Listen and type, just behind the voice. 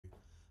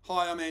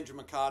Hi, I'm Andrew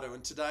Mercado,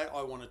 and today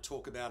I want to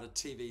talk about a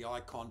TV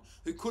icon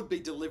who could be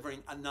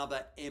delivering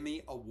another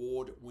Emmy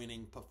Award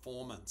winning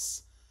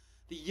performance.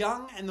 The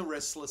Young and the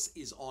Restless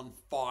is on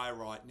fire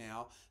right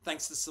now,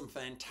 thanks to some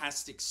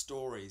fantastic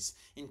stories,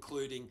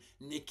 including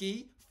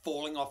Nikki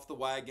falling off the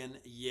wagon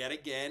yet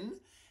again,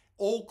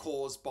 all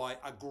caused by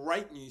a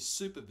great new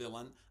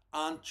supervillain,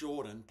 Aunt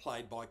Jordan,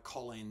 played by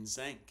Colleen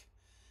Zenk.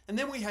 And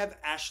then we have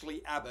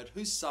Ashley Abbott,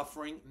 who's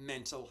suffering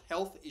mental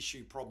health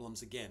issue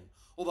problems again.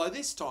 Although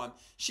this time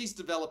she's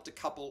developed a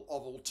couple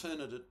of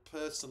alternative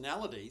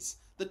personalities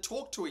that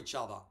talk to each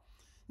other.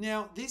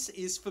 Now, this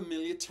is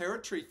familiar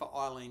territory for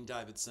Eileen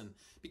Davidson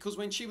because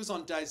when she was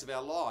on Days of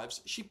Our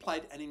Lives, she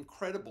played an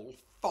incredible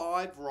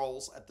 5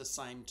 roles at the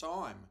same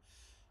time.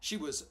 She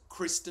was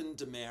Kristen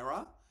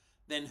DeMera,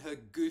 then her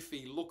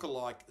goofy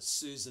lookalike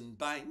Susan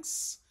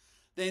Banks,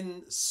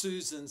 then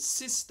Susan's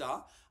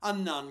sister, a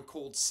nun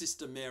called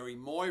Sister Mary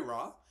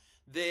Moira,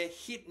 their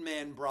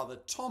hitman brother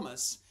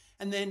Thomas,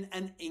 and then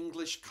an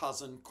English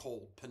cousin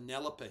called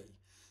Penelope.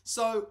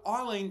 So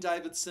Eileen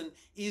Davidson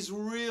is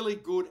really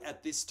good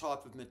at this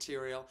type of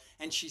material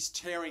and she's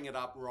tearing it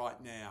up right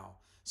now.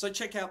 So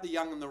check out The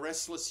Young and the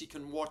Restless. You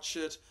can watch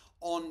it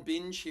on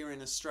Binge here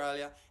in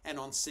Australia and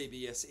on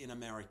CBS in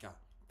America.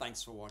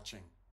 Thanks for watching.